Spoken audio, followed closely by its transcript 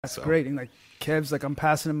That's So great. And like Kev's like, I'm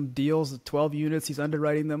passing him deals, 12 units. He's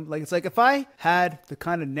underwriting them. Like, it's like if I had the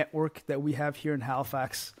kind of network that we have here in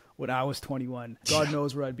Halifax when I was 21, God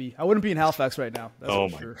knows where I'd be. I wouldn't be in Halifax right now. That's oh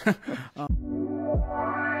for my.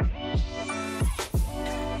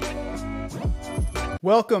 sure.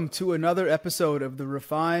 Welcome to another episode of the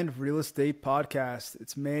Refined Real Estate Podcast.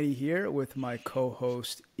 It's Manny here with my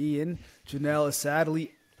co-host Ian. Janelle is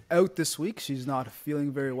sadly out this week. She's not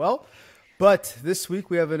feeling very well. But this week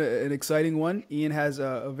we have an exciting one. Ian has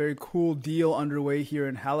a very cool deal underway here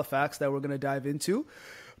in Halifax that we're going to dive into.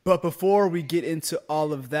 But before we get into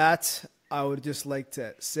all of that, I would just like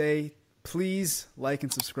to say, please like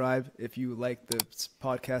and subscribe if you like the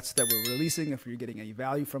podcasts that we're releasing, if you're getting any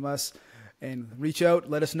value from us. And reach out,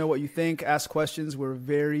 let us know what you think, ask questions. We're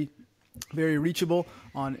very, very reachable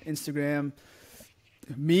on Instagram,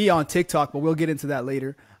 me on TikTok, but we'll get into that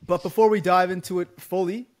later. But before we dive into it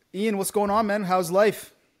fully, Ian, what's going on, man? How's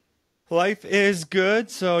life? Life is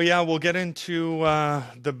good. So yeah, we'll get into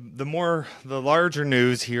the larger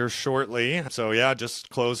news here shortly. So yeah, just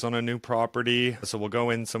closed on a new property. So we'll go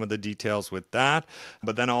in some of the details with that,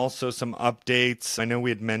 but then also some updates. I know we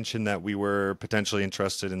had mentioned that we were potentially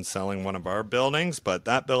interested in selling one of our buildings, but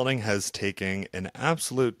that building has taken an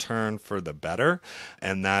absolute turn for the better.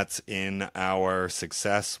 And that's in our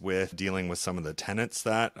success with dealing with some of the tenants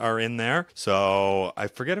that are in there. So I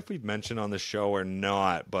forget if we've mentioned on the show or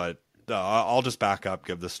not, but I'll just back up,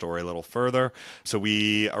 give the story a little further. So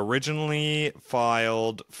we originally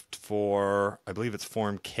filed for, I believe it's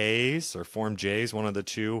Form Ks or Form Js, one of the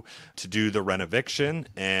two, to do the renoviction,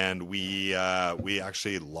 and we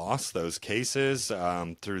actually lost those cases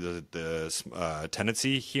through the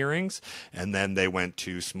tenancy hearings, and then they went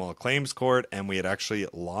to small claims court, and we had actually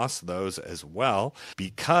lost those as well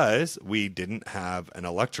because we didn't have an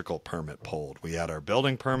electrical permit pulled. We had our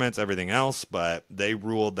building permits, everything else, but they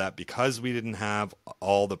ruled that because we didn't have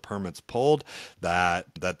all the permits pulled, that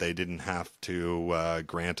they didn't have to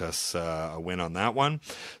grant us a win on that one.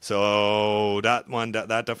 So that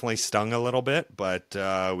definitely stung a little bit, but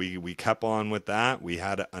we kept on with that. We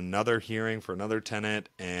had another hearing for another tenant,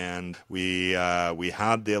 and we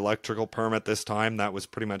had the electrical permit this time. That was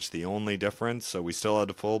pretty much the only difference. So we still had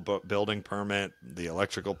a full building permit, the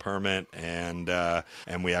electrical permit, and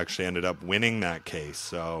we actually ended up winning that case.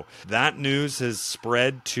 So that news has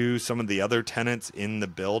spread to some of the other tenants in the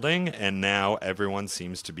building, and now everyone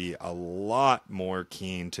seems to be a lot more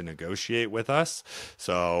keen to negotiate with us.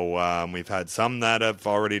 So we've had some that have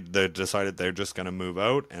already decided they're just going to move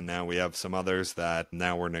out, and now we have some others that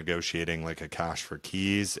now we're negotiating like a cash for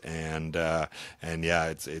keys, and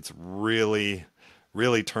yeah, it's really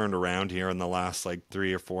turned around here in the last like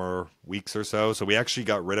 3 or 4 weeks or so. So we actually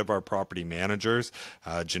got rid of our property managers.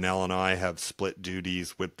 Janelle and I have split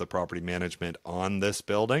duties with the property management on this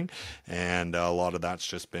building, and a lot of that's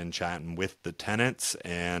just been chatting with the tenants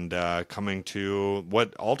and coming to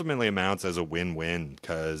what ultimately amounts as a win-win,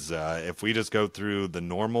 because if we just go through the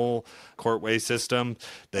normal courtway system,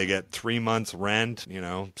 they get 3 months rent,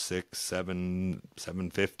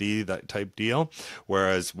 $750, that type deal,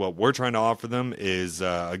 whereas what we're trying to offer them is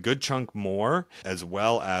a good chunk more, as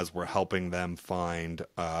well as we're helping them find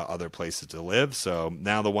other places to live. So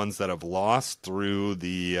now the ones that have lost through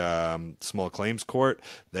the small claims court,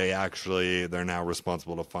 they're now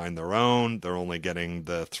responsible to find their own. They're only getting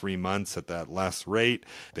the 3 months at that less rate.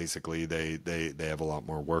 Basically, they have a lot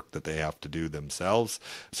more work that they have to do themselves.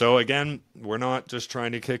 So again, we're not just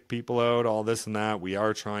trying to kick people out, all this and that. We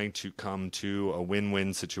are trying to come to a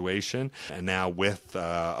win-win situation. And now with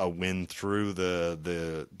a win through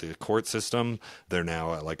the court system, they're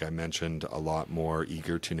now, like I mentioned, a lot more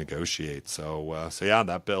eager to negotiate. So yeah,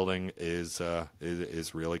 that building is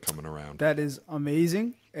really coming around. That is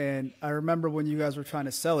amazing. And I remember when you guys were trying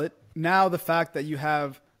to sell it. Now the fact that you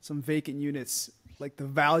have some vacant units, like the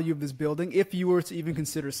value of this building, if you were to even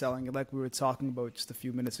consider selling it, like we were talking about just a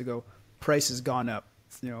few minutes ago, price has gone up.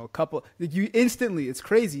 A couple, it's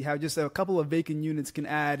crazy how just a couple of vacant units can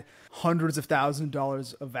add hundreds of thousands of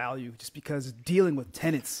dollars of value just because dealing with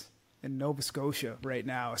tenants in Nova Scotia right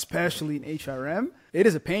now, especially in HRM, it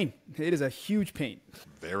is a pain. It is a huge pain.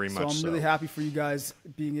 Very much so. So I'm really happy for you guys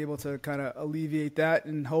being able to kind of alleviate that.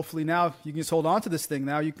 And hopefully now you can just hold on to this thing.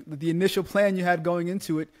 Now the initial plan you had going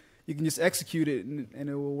into it, you can just execute it and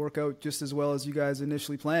it will work out just as well as you guys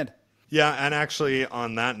initially planned. Yeah, and actually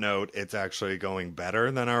on that note, it's actually going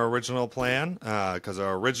better than our original plan, because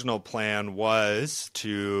our original plan was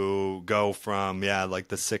to go from, like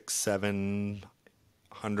the 600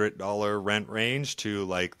 $1,200 rent range to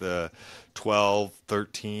like the 12,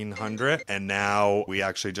 1,300. And now we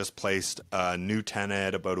actually just placed a new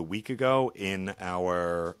tenant about a week ago in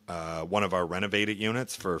our one of our renovated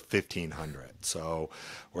units for 1,500. So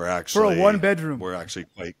we're actually For a one bedroom. We're actually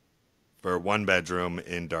quite for a one bedroom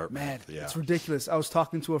in Dartmouth. Man, yeah, it's ridiculous. I was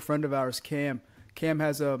talking to a friend of ours, Cam. Cam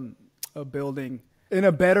has a building in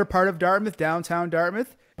a better part of Dartmouth, downtown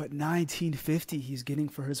Dartmouth, but $1,950 he's getting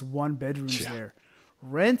for his one bedrooms there.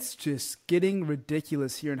 Rent's just getting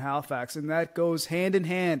ridiculous here in Halifax, and that goes hand in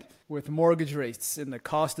hand with mortgage rates and the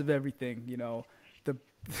cost of everything. You know,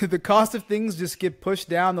 the cost of things just get pushed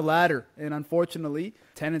down the ladder, and unfortunately,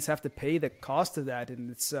 tenants have to pay the cost of that,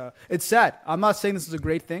 and it's sad. I'm not saying this is a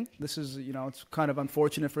great thing. This is, it's kind of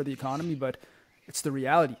unfortunate for the economy, but it's the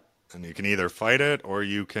reality. And you can either fight it or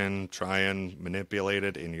you can try and manipulate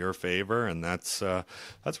it in your favor, and that's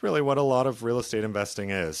really what a lot of real estate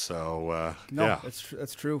investing is. So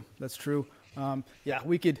that's true. That's true.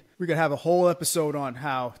 We could have a whole episode on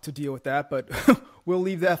how to deal with that, but we'll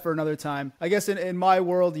leave that for another time. I guess in my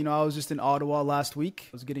world, I was just in Ottawa last week. I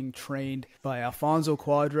was getting trained by Alfonso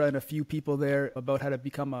Quadra and a few people there about how to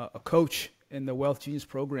become a coach in the Wealth Genius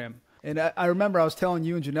program. And I remember I was telling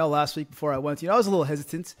you and Janelle last week before I went, I was a little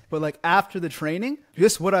hesitant, but like after the training,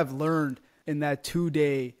 just what I've learned in that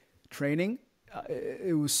 2-day training,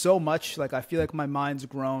 it was so much. Like, I feel like my mind's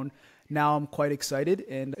grown. Now I'm quite excited,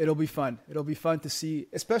 and it'll be fun. It'll be fun to see,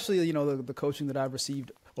 especially, the coaching that I've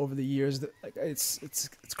received over the years. It's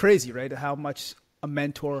crazy, right? How much a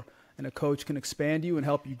mentor and a coach can expand you and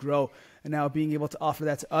help you grow. And now being able to offer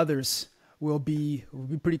that to others will be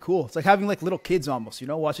pretty cool. It's like having like little kids almost,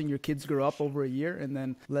 watching your kids grow up over a year and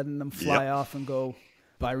then letting them fly off and go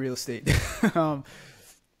buy real estate. Oh,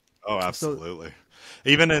 absolutely.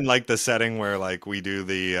 Even in like the setting where like we do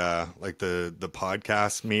the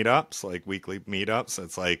podcast meetups, like weekly meetups,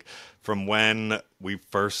 it's like from when we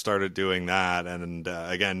first started doing that, and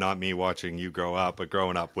again, not me watching you grow up, but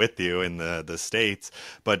growing up with you in the States,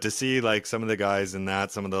 but to see like some of the guys in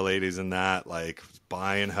that, some of the ladies in that, like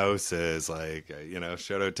buying houses, like,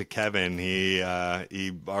 shout out to Kevin. He's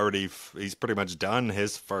pretty much done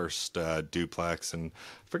his first duplex, and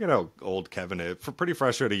I forget how old Kevin is, pretty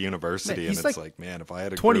fresh out of university. Man, and it's like, man, if I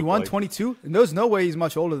had a 21, group, 22, and there's no way he's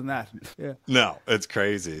much older than that. Yeah. No, it's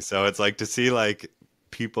crazy. So it's like to see like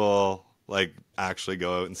people like actually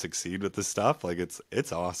go out and succeed with this stuff, like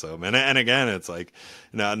it's awesome. And again, it's like,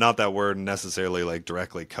 not that we're necessarily like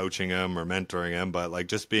directly coaching him or mentoring him, but like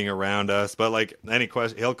just being around us. But like any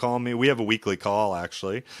question, he'll call me. We have a weekly call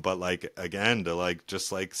actually, but like again, to like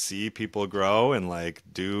just like see people grow and like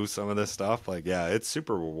do some of this stuff, like it's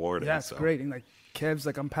super rewarding. Yeah, it's great. And like Kev's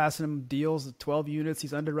like, I'm passing him deals, 12 units,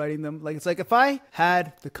 he's underwriting them. Like, it's like if I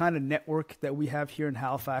had the kind of network that we have here in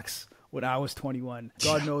Halifax when I was 21,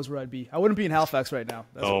 God knows where I'd be. I wouldn't be in Halifax right now.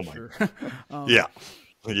 That's for sure.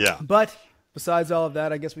 Yeah. But besides all of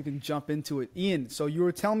that, I guess we can jump into it. Ian, so you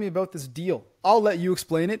were telling me about this deal. I'll let you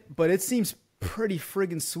explain it, but it seems pretty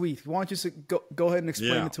friggin' sweet. Why don't you go ahead and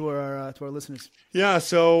explain it to our listeners? Yeah,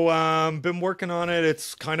 so been working on it.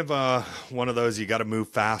 It's kind of one of those you got to move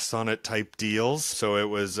fast on it type deals. So it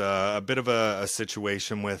was a bit of a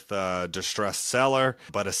situation with a distressed seller,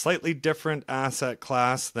 but a slightly different asset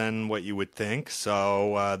class than what you would think.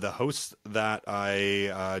 So the house that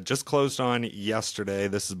I just closed on yesterday,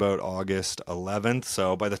 this is about August 11th.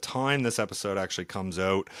 So by the time this episode actually comes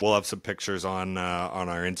out, we'll have some pictures on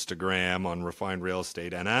our Instagram on Refined Real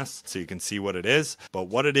Estate NS, so you can see what it is. But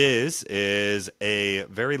what it is a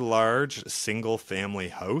very large single family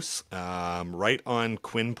house right on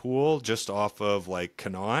Quinpool, just off of like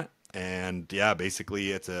Connaught. And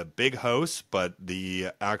basically it's a big house, but the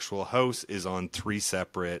actual house is on 3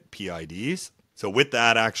 separate PIDs. So with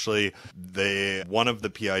that, actually, one of the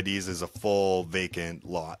PIDs is a full vacant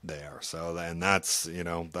lot there. So then that's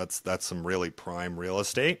some really prime real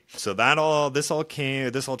estate. So this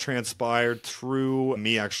all transpired through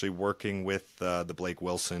me actually working with the Blake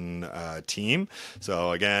Wilson team.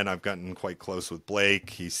 So again, I've gotten quite close with Blake.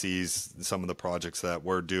 He sees some of the projects that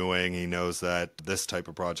we're doing. He knows that this type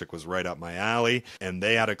of project was right up my alley. And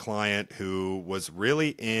they had a client who was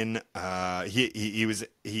really in.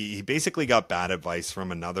 He basically got bad advice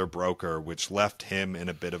from another broker, which left him in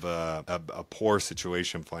a bit of a poor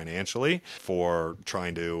situation financially for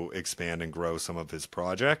trying to expand and grow some of his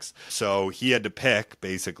projects. So he had to pick,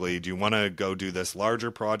 basically, do you want to go do this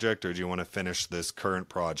larger project or do you want to finish this current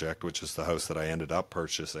project, which is the house that I ended up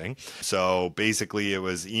purchasing? So basically it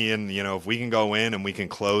was, Ian, if we can go in and we can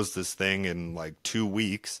close this thing in like 2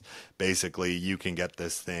 weeks, basically you can get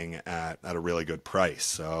this thing at a really good price.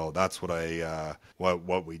 So that's what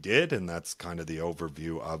what we did, and that's kind kind of the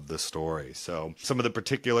overview of the story. So some of the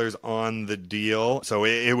particulars on the deal. So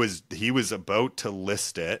he was about to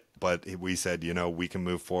list it, but we said, we can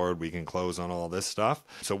move forward, we can close on all this stuff.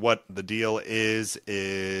 So what the deal is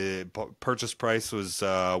purchase price was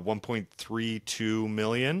 1.32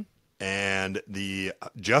 million. And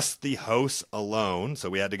just the house alone, so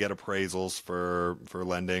we had to get appraisals for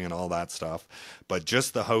lending and all that stuff, but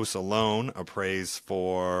just the house alone appraised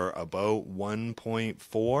for about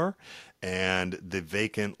 1.4, and the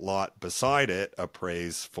vacant lot beside it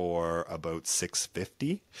appraised for about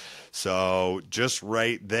 650. So just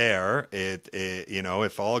right there, it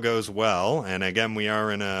if all goes well, and again we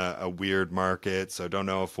are in a weird market, so don't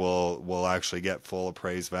know if we'll actually get full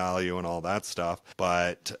appraised value and all that stuff,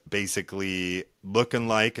 but basically looking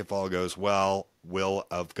like, if all goes well, will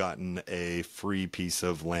have gotten a free piece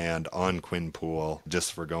of land on Quinpool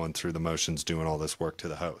just for going through the motions, doing all this work to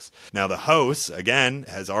the house. Now, the house, again,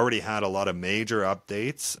 has already had a lot of major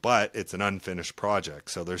updates, but it's an unfinished project.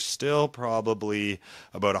 So there's still probably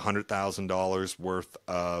about $100,000 worth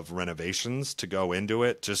of renovations to go into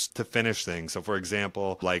it just to finish things. So, for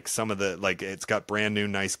example, like some of the, it's got brand new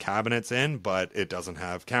nice cabinets in, but it doesn't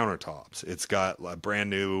have countertops. It's got a brand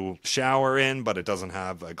new shower in, but it doesn't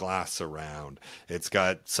have a glass surround. It's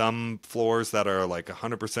got some floors that are like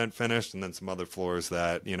 100% finished, and then some other floors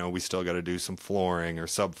that, we still got to do some flooring or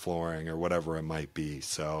subflooring or whatever it might be.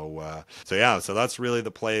 So that's really the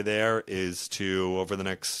play there, is to, over the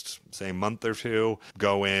next, say, month or two,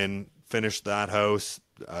 go in, finish that house,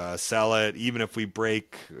 sell it. Even if we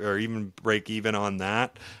break even on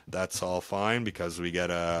that, that's all fine, because we get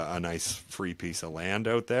a nice free piece of land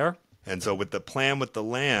out there. And so with the plan with the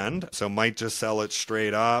land, so might just sell it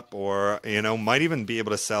straight up, or, might even be able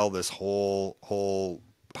to sell this whole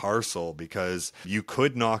parcel, because you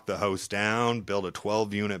could knock the house down, build a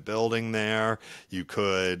 12-unit building there. You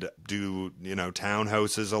could do,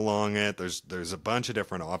 townhouses along it. There's a bunch of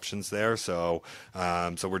different options there. So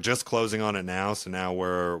we're just closing on it now. So now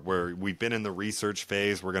we've been in the research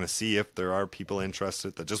phase. We're going to see if there are people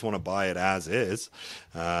interested that just want to buy it as is.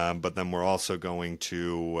 But then we're also going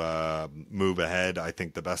to move ahead. I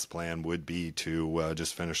think the best plan would be to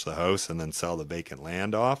just finish the house and then sell the vacant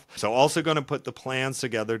land off. So also going to put the plans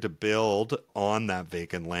together to build on that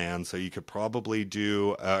vacant land. So you could probably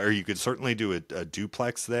do, or you could certainly do a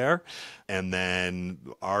duplex there. And then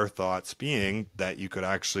our thoughts being that you could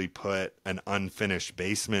actually put an unfinished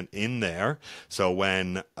basement in there. So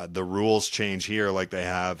when the rules change here, like they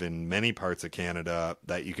have in many parts of Canada,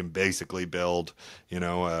 that you can basically build,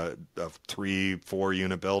 a 3-4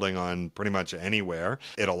 unit building on pretty much anywhere.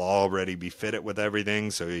 It'll already be fitted with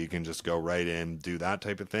everything. So you can just go right in, do that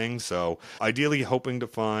type of thing. So ideally hoping to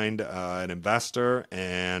find an investor,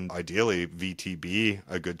 and ideally VTB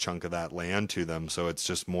a good chunk of that land to them, so it's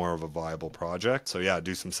just more of a viable project. So yeah,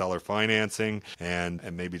 do some seller financing and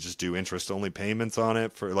maybe just do interest only payments on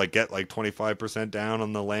it, for get 25% down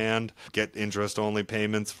on the land, get interest only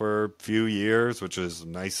payments for a few years, which is a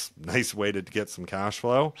nice way to get some cash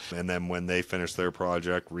flow. And then when they finish their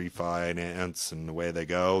project, refinance, and away they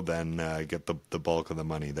go, then get the bulk of the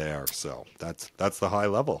money there. So that's the high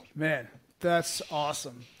level. Man, that's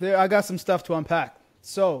awesome. I got some stuff to unpack.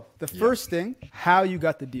 So the first thing, how you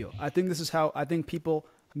got the deal. I think this is how I think people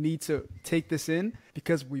need to take this in,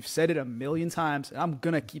 because we've said it a million times, and I'm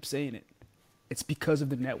going to keep saying it. It's because of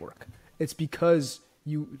the network. It's because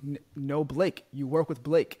you know Blake. You work with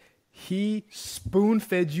Blake. He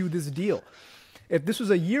spoon-fed you this deal. If this was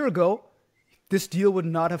a year ago, this deal would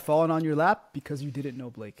not have fallen on your lap, because you didn't know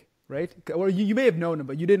Blake. Right? Or you may have known him,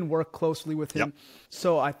 but you didn't work closely with him. Yep.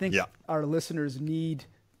 So I think our listeners need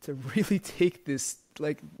to really take this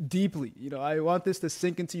deeply. I want this to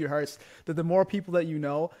sink into your hearts, that the more people that you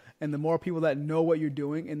know, and the more people that know what you're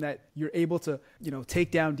doing, and that you're able to, take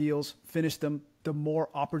down deals, finish them, the more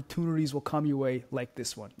opportunities will come your way, like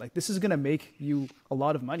this one. This is going to make you a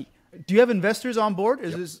lot of money. Do you have investors on board?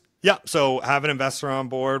 Yeah, so have an investor on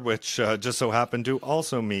board, which just so happened to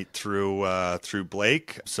also meet through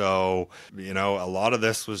Blake. So, a lot of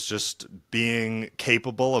this was just being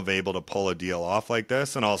capable of able to pull a deal off like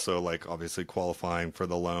this, and also obviously qualifying for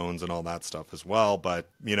the loans and all that stuff as well. But,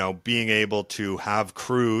 being able to have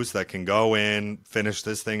crews that can go in, finish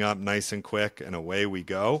this thing up nice and quick, and away we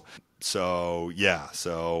go. So,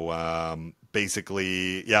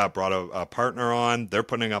 basically, brought a partner on. They're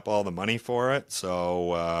putting up all the money for it.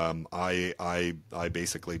 So I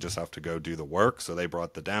basically just have to go do the work. So they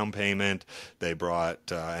brought the down payment. They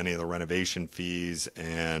brought any of the renovation fees,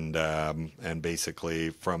 and basically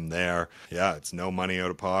from there, it's no money out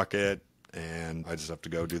of pocket. and I just have to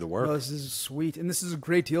go do the work. Well, this is sweet. And this is a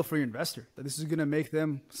great deal for your investor. This is going to make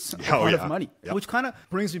them a Oh, lot yeah. of money, Yep. which kind of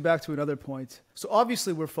brings me back to another point. So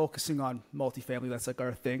obviously we're focusing on multifamily. That's like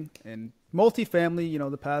our thing. And multifamily,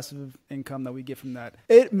 the passive income that we get from that,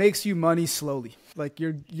 it makes you money slowly. Like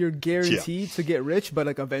you're guaranteed to get rich, but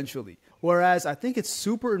like eventually. Whereas I think it's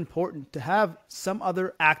super important to have some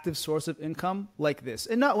other active source of income like this.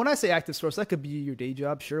 And not when I say active source, that could be your day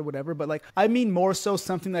job, sure, whatever. But like, I mean more so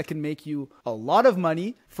something that can make you a lot of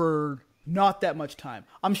money for not that much time.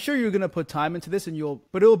 I'm sure you're going to put time into this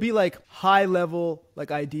but it'll be like high level,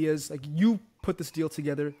 like ideas, like you put this deal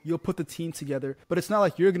together, you'll put the team together, but it's not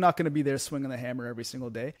like you're not going to be there swinging the hammer every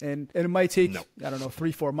single day. And it might take, I don't know,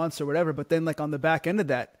 3-4 months or whatever. But then like on the back end of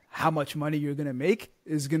that, how much money you're going to make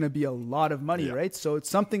is going to be a lot of money, right? So it's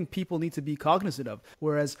something people need to be cognizant of.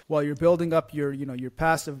 Whereas while you're building up your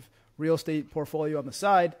passive real estate portfolio on the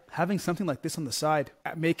side, having something like this on the side,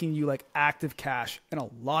 making you like active cash and a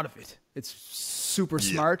lot of it, it's super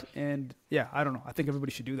smart. And I don't know. I think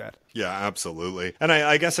everybody should do that. Yeah, absolutely. And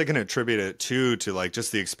I guess I can attribute it too to like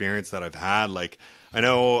just the experience that I've had. Like I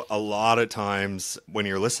know a lot of times when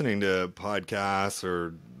you're listening to podcasts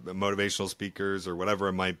or motivational speakers or whatever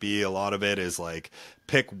it might be, a lot of it is like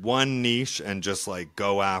pick one niche and just like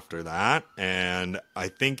go after that. And I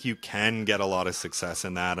think you can get a lot of success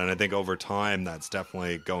in that. And I think over time that's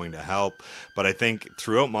definitely going to help. But I think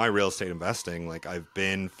throughout my real estate investing, like I've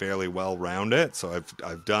been fairly well rounded. So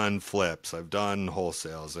I've done flips, I've done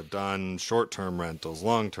wholesales, I've done short-term rentals,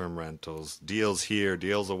 long-term rentals, deals here,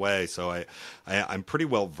 deals away. So I'm pretty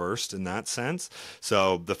well versed in that sense.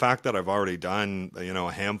 So the fact that I've already done,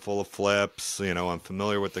 a handful of flips, I'm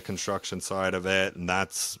familiar with the construction side of it, and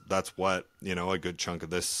that's what a good chunk of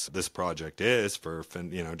this project is for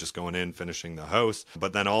just going in, finishing the house,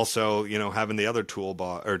 but then also having the other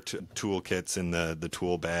toolkits in the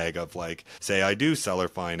tool bag of like, say I do seller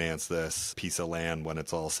finance this piece of land when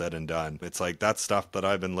it's all said and done. It's like that's stuff that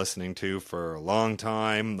I've been listening to for a long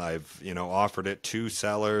time. I've offered it to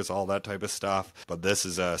sellers, all that type of stuff. But this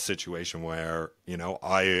is a situation where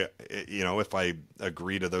if I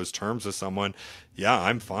agree to those terms with someone,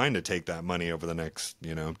 I'm fine to take that money over the next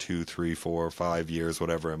 2, 3, 4, 5 years,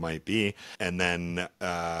 whatever it might be. And then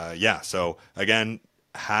so again,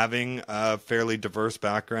 having a fairly diverse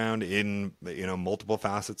background in multiple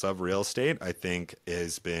facets of real estate, I think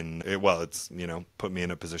it's put me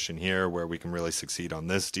in a position here where we can really succeed on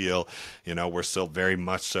this deal. We're still very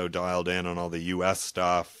much so dialed in on all the US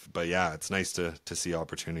stuff, but it's nice to see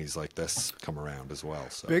opportunities like this come around as well.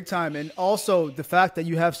 So big time. And also the fact that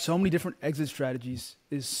you have so many different exit strategies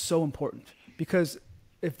is so important, because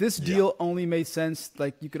if this deal only made sense,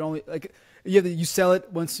 like you could only you sell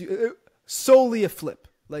it once solely a flip.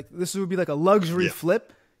 Like this would be like a luxury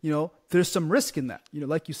flip. There's some risk in that.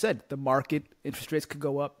 Like you said, the market interest rates could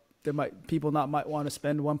go up. People might want to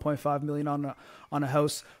spend $1.5 million on a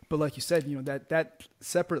house, but like you said, that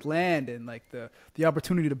separate land and like the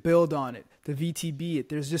opportunity to build on it, the VTB it.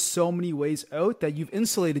 There's just so many ways out that you've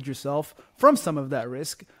insulated yourself from some of that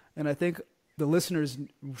risk, and I think the listeners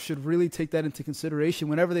should really take that into consideration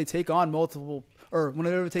whenever they take on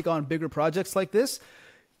whenever they take on bigger projects like this.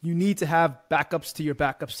 You need to have backups to your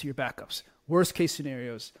backups to your backups. Worst case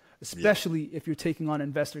scenarios, especially if you're taking on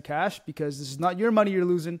investor cash, because this is not your money you're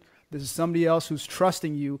losing. This is somebody else who's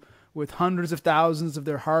trusting you with hundreds of thousands of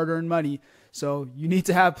their hard-earned money. So you need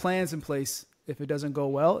to have plans in place if it doesn't go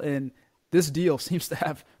well. And this deal seems to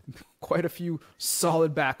have quite a few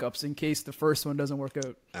solid backups in case the first one doesn't work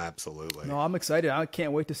out. Absolutely. No, I'm excited. I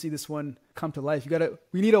can't wait to see this one come to life.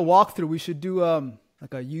 We need a walkthrough. We should do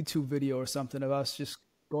like a YouTube video or something of us just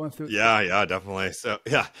going through. Yeah, definitely. So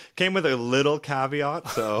came with a little caveat.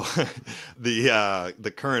 So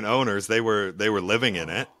the current owners, they were living in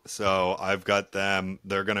it. So I've got them.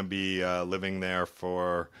 They're going to be living there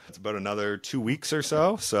for about another 2 weeks or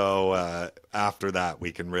so. So after that,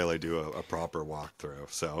 we can really do a proper walkthrough.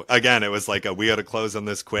 So again, it was like we got to close on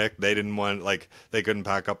this quick. They didn't want they couldn't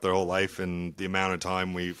pack up their whole life in the amount of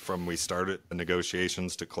time we started the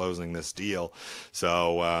negotiations to closing this deal.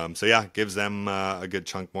 So gives them a good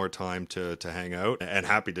chunk more time to hang out, and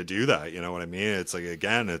happy to do that. You know what I mean? It's like,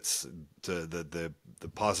 again, it's the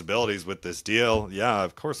possibilities with this deal. Yeah,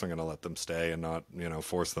 of course I'm going to let them stay and not,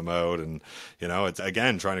 force them out. And, it's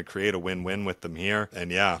again, trying to create a win-win with them here.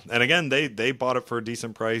 And again, they bought it for a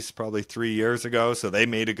decent price probably 3 years ago. So they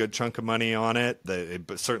made a good chunk of money on it.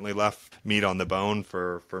 It certainly left meat on the bone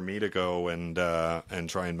for me to go and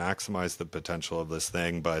try and maximize the potential of this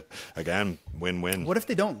thing. But again, win-win. What if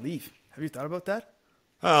they don't leave? Have you thought about that?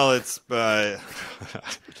 Well, it's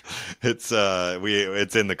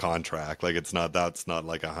in the contract. Like that's not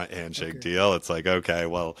like a handshake Okay. deal. It's like, okay,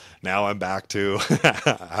 well, now I'm back to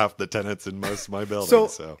half the tenants in most of my buildings. So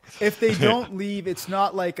So if they don't leave, it's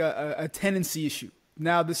not like a tenancy issue.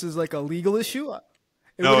 Now this is like a legal issue.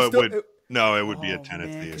 It would no, still. it would be a Oh man,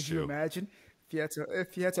 tenancy could you issue. imagine if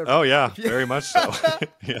you had to Oh yeah, if you very much so.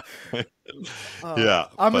 Yeah. Yeah,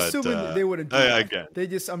 I'm but assuming they wouldn't do I that. get They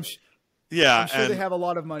just I'm yeah, sure they have a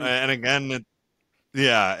lot of money. and again,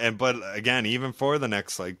 yeah, and but again, even for the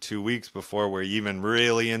next like 2 weeks before we're even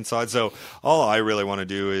really inside. So all I really want to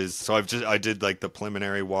do is I did like the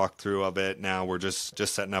preliminary walkthrough of it. Now we're just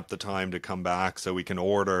setting up the time to come back so we can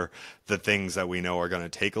order the things that we know are going to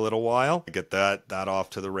take a little while. Get that off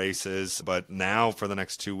to the races. But now for the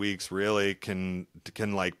next 2 weeks, really can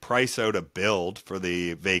like price out a build for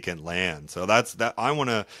the vacant land. So that's that. I want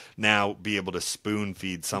to now be able to spoon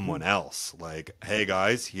feed someone else. Like, hey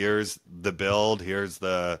guys, here's the build. Here's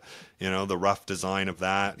the rough design of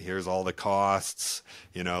that. Here's all the costs.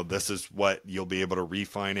 This is what you'll be able to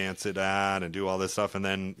refinance it at and do all this stuff. And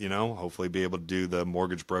then, hopefully be able to do the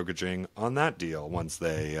mortgage brokeraging on that deal once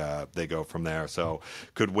they go from there. So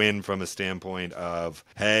could win from a standpoint of,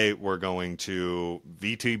 hey, we're going to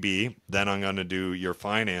VTB, then I'm going to do your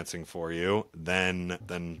financing for you. Then,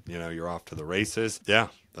 you're off to the races. Yeah,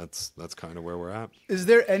 that's kind of where we're at. Is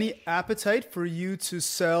there any appetite for you to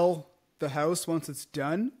sell the house once it's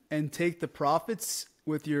done and take the profits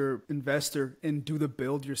with your investor and do the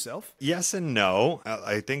build yourself? Yes and no.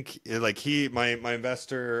 I think like my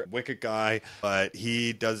investor, wicked guy, but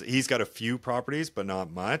he's got a few properties, but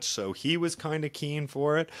not much. So he was kind of keen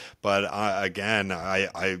for it. But again,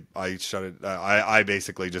 I shut it. I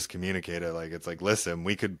basically just communicated like, it's like, listen,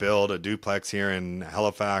 we could build a duplex here in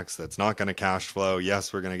Halifax that's not going to cash flow.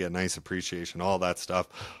 Yes, we're going to get nice appreciation, all that stuff.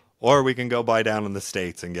 Or we can go buy down in the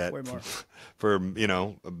States and get Way more. for,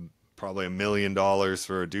 probably $1 million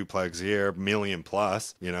for a duplex here, million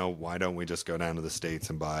plus. Why don't we just go down to the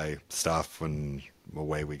States and buy stuff and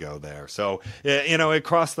away we go there? So, it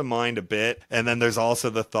crossed the mind a bit. And then there's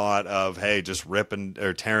also the thought of, hey, just ripping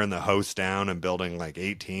or tearing the house down and building like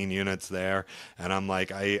 18 units there. And I'm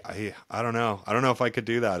like, I don't know. I don't know if I could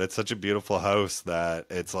do that. It's such a beautiful house that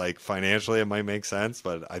it's like financially it might make sense,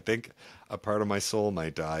 but I think a part of my soul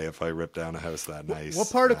might die if I rip down a house that nice. What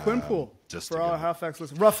part of Quinpool? Just For to our go. Halifax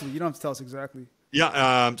list, roughly. You don't have to tell us exactly.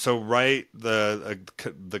 Yeah, so right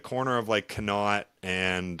the corner of like Connaught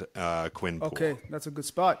and Quinpool. Okay, that's a good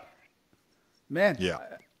spot. Man, Yeah.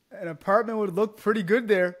 an apartment would look pretty good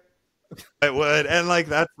there. It would, and like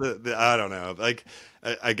that's the I don't know. Like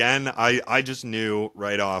again, I just knew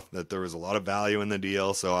right off that there was a lot of value in the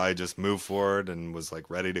deal, so I just moved forward and was like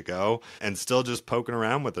ready to go, and still just poking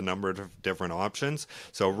around with a number of different options.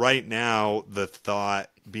 So right now, the thought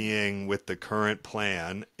being with the current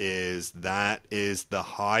plan is that is the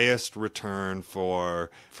highest return for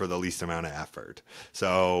the least amount of effort.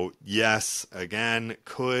 So yes, again,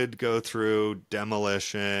 could go through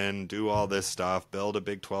demolition, do all this stuff, build a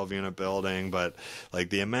big 12 unit building, but like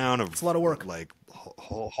the amount of It's a lot of work. like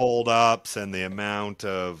hold ups and the amount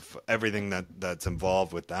of everything that's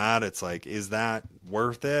involved with that, it's like, is that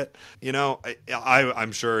worth it?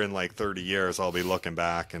 I'm sure in like 30 years I'll be looking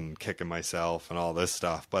back and kicking myself and all this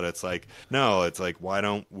stuff, but it's like, no, it's like, why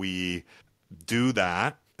don't we do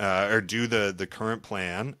that, or do the current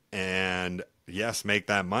plan, and yes, make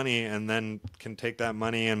that money, and then can take that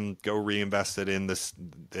money and go reinvest it in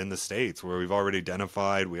the States where we've already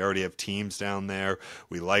identified. We already have teams down there.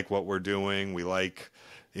 We like what we're doing. We like,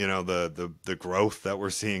 the growth that we're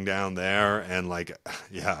seeing down there. And like,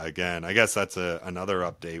 yeah, again, I guess that's another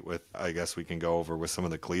update with, I guess we can go over with some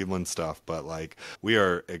of the Cleveland stuff, but like we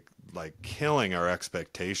are like killing our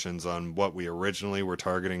expectations on what we originally were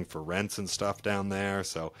targeting for rents and stuff down there.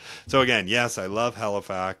 So again, yes, I love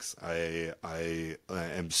Halifax. I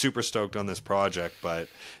am super stoked on this project, but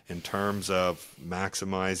in terms of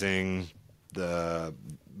maximizing the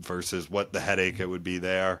versus what the headache it would be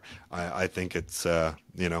there, I think it's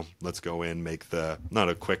let's go in, make the not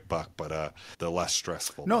a quick buck, but the less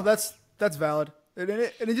stressful No, buck. that's valid, and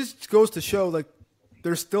it just goes to show like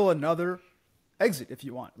there's still another exit if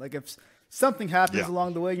you want. Like if something happens Yeah.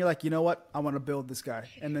 along the way and you're like, you know what, I want to build this guy,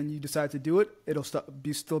 and then you decide to do it, it'll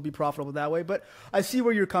still be profitable that way. But I see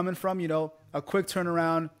where you're coming from. A quick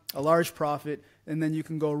turnaround, a large profit, and then you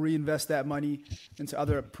can go reinvest that money into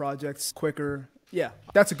other projects quicker. Yeah,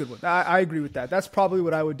 that's a good one. I agree with that. That's probably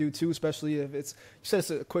what I would do too, especially if you said it's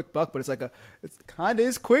a quick buck, but it's like it kind of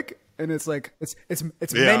is quick, and it's like it's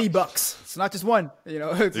Yeah. many bucks. It's not just one.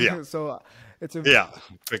 Yeah. So It's a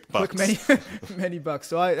quick quick bucks. many bucks.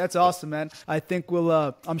 So that's awesome, man. I think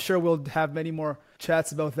I'm sure we'll have many more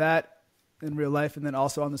chats about that in real life and then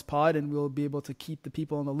also on this pod, and we'll be able to keep the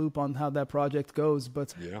people in the loop on how that project goes.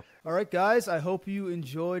 But all right, guys, I hope you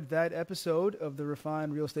enjoyed that episode of the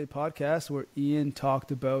Refined Real Estate Podcast where Ian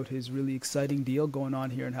talked about his really exciting deal going on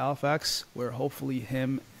here in Halifax, where hopefully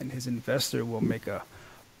him and his investor will make a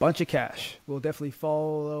bunch of cash. We'll definitely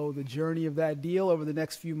follow the journey of that deal over the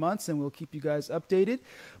next few months, and we'll keep you guys updated.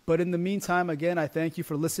 But in the meantime, again, I thank you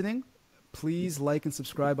for listening. Please like and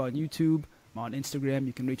subscribe on YouTube, on Instagram.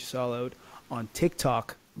 You can reach us all out on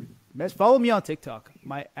TikTok. Follow me on TikTok.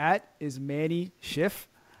 My @ is Manny Schiff.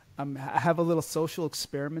 I have a little social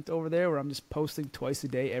experiment over there where I'm just posting twice a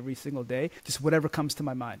day, every single day, just whatever comes to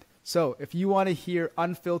my mind. So if you want to hear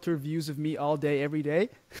unfiltered views of me all day, every day,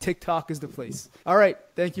 TikTok is the place. All right.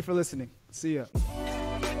 Thank you for listening. See ya.